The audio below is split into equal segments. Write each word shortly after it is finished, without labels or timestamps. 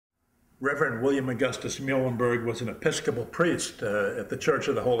Reverend William Augustus Muhlenberg was an Episcopal priest at the Church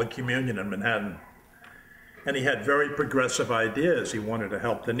of the Holy Communion in Manhattan. And he had very progressive ideas. He wanted to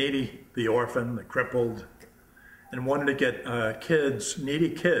help the needy, the orphan, the crippled, and wanted to get needy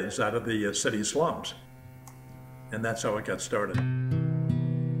kids out of the city slums. And that's how it got started.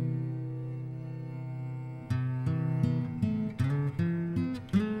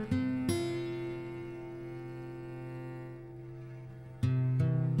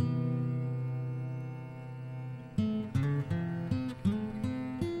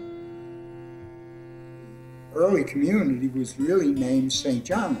 Early community was really named St.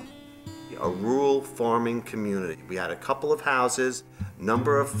 John. A rural farming community. We had a couple of houses,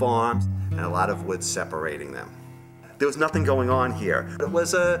 number of farms, and a lot of woods separating them. There was nothing going on here. It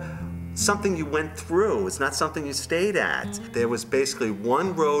was something you went through. It's not something you stayed at. There was basically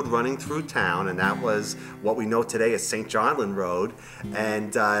one road running through town, and that was what we know today as St. Johnland Road,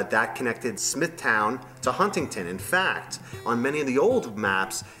 and that connected Smithtown to Huntington. In fact, on many of the old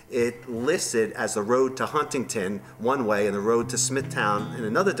maps, it listed as the road to Huntington one way and the road to Smithtown in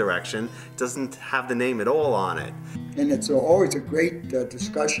another direction. It doesn't have the name at all on it. And it's always a great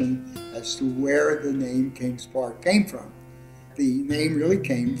discussion as to where the name Kings Park came from. The name really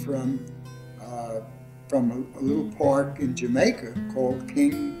came from a little park in Jamaica called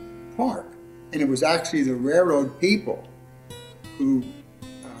King Park. And it was actually the railroad people who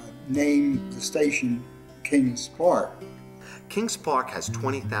named the station Kings Park. Kings Park has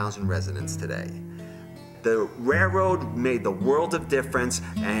 20,000 residents today. The railroad made the world of difference,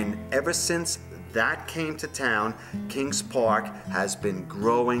 and ever since that came to town, Kings Park has been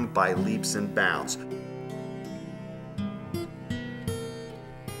growing by leaps and bounds.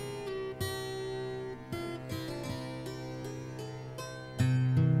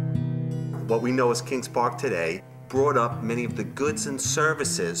 What we know as Kings Park today brought up many of the goods and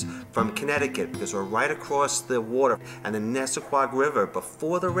services from Connecticut, because we're right across the water, and the Nessaquag River,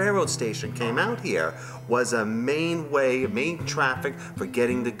 before the railroad station came out here, was a main way, main traffic for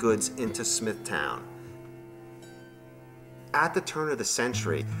getting the goods into Smithtown. At the turn of the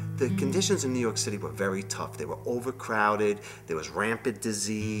century, the conditions in New York City were very tough. They were overcrowded, there was rampant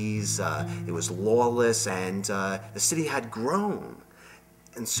disease, it was lawless, and the city had grown.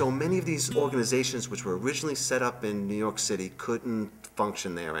 And so many of these organizations which were originally set up in New York City couldn't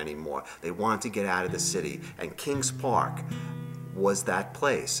function there anymore. They wanted to get out of the city, and Kings Park was that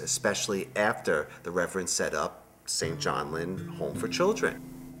place, especially after the Reverend set up St. Johnland Home for Children.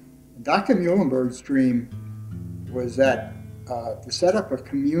 Dr. Muhlenberg's dream was that to set up a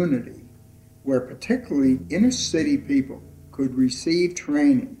community where particularly inner city people could receive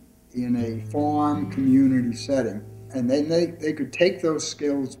training in a farm community setting, and then they could take those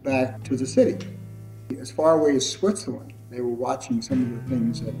skills back to the city. As far away as Switzerland, they were watching some of the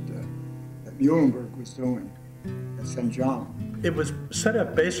things that Muhlenberg was doing at St. John. It was set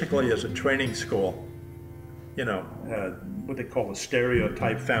up basically as a training school. You know, what they call a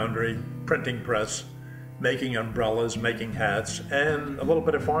stereotype foundry, printing press, making umbrellas, making hats, and a little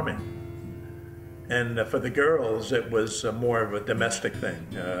bit of farming. And for the girls, it was more of a domestic thing,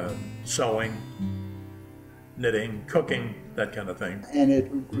 sewing, knitting, cooking, that kind of thing. And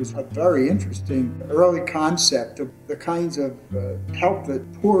it was a very interesting early concept of the kinds of help that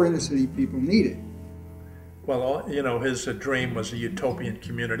poor inner city people needed. Well, you know, his dream was a utopian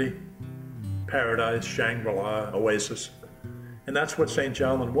community, paradise, Shangri-La, oasis. And that's what St.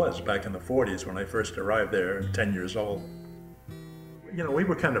 Johnland was back in the 40s when I first arrived there, 10 years old. You know, we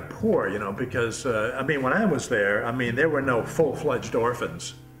were kind of poor, you know, because, I mean, when I was there, I mean, there were no full-fledged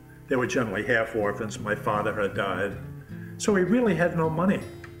orphans. They were generally half orphans. My father had died. So we really had no money.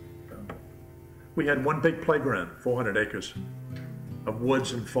 We had one big playground, 400 acres of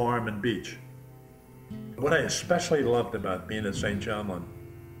woods and farm and beach. What I especially loved about being at St. Johnland,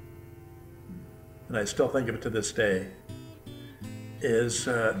 and I still think of it to this day, is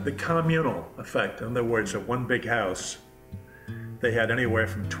the communal effect. In other words, at one big house, they had anywhere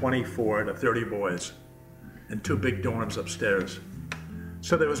from 24 to 30 boys and 2 big dorms upstairs.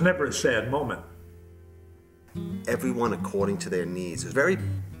 So there was never a sad moment. Everyone according to their needs. It was very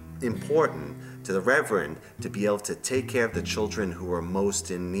important to the Reverend to be able to take care of the children who were most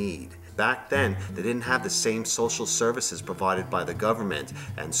in need. Back then, they didn't have the same social services provided by the government,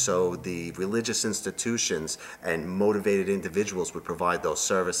 and so the religious institutions and motivated individuals would provide those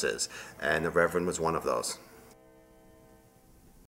services, and the Reverend was one of those.